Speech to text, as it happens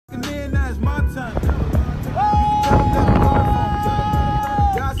my turn. You can tell them that I'm going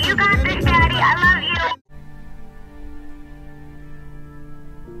for. You got this, Daddy. I love you.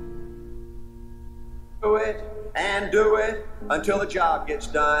 Do it and do it until the job gets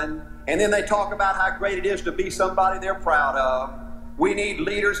done. And then they talk about how great it is to be somebody they're proud of. We need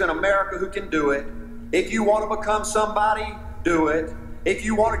leaders in America who can do it. If you want to become somebody, do it. If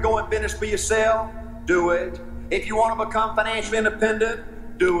you want to go in business for yourself, do it. If you want to become financially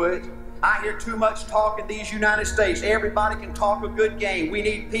independent, do it. I hear too much talk in these United States. Everybody can talk a good game. We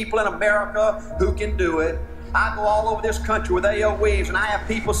need people in America who can do it. I go all over this country with A.O. Williams, and I have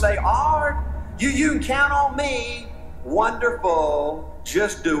people say, Art, you can count on me. Wonderful.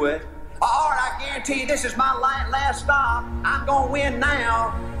 Just do it. Art, I guarantee you this is my last stop. I'm going to win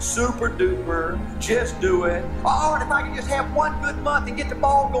now. Super duper. Just do it. Art, if I can just have one good month and get the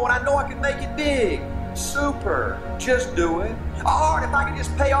ball going, I know I can make it big. Super. Just do it. Art, if I can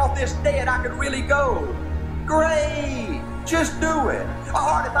just pay off this debt, I could really go. Great. Just do it.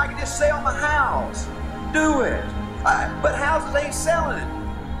 Art, if I can just sell my house. Do it. But houses ain't selling.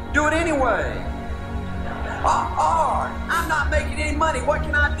 Do it anyway. Art, I'm not making any money. What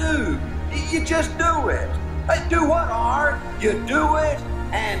can I do? You just do it. Do what, Art? You do it,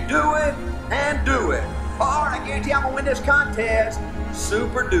 and do it, and do it. Art, I guarantee I'm going to win this contest.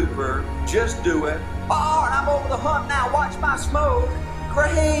 Super duper. Just do it. Art, I'm over the hump now. Watch my smoke.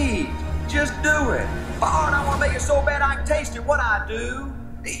 Great. Just do it. Art, I want to make it so bad I can taste it. What I do?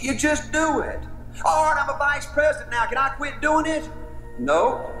 You just do it. Art, I'm a vice president now. Can I quit doing it?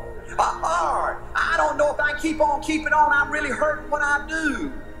 No. Art, I don't know if I can keep on keeping on. I'm really hurting what I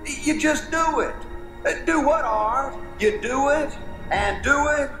do. You just do it. Do what, Art? You do it, and do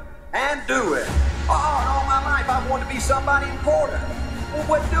it, and do it. Art, all my life I wanted to be somebody important. Well,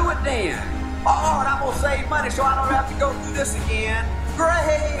 what do it then? Art, I'm going to save money so I don't have to go through this again.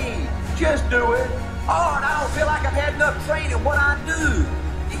 Great. Just do it. Art, I don't feel like I've had enough training. What I do?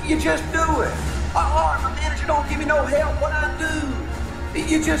 You just do it. Art, my manager don't give me no help. What I do?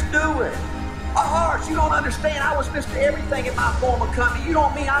 You just do it. Art, you don't understand. I was Mr. Everything in my former company. You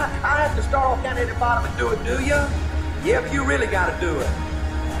don't mean I have to start off down at the bottom and do it, do you? Yeah, but you really got to do it.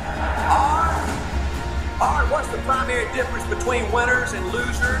 Art, what's the primary difference between winners and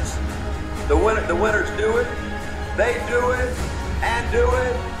losers? The winners do it. They do it, and do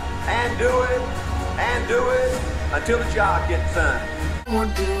it, and do it, and do it until the job gets done. We'll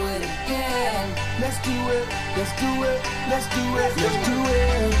do it again. Let's do it. Let's do it. Let's do it. Let's do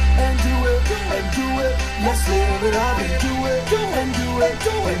it and do it and do it. Let's live it up and do it and do it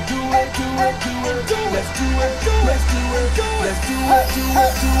and do it. Do it. Do it. Let's do it. Let's do it. Let's do it. Do it. Do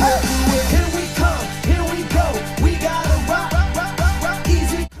it. Do it. Here we come. Here we go. We gotta rock, rock, rock, rock.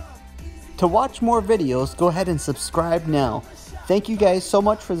 Easy. To watch more videos, go ahead and subscribe now. Thank you guys so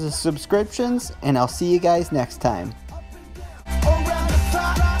much for the subscriptions, and I'll see you guys next time.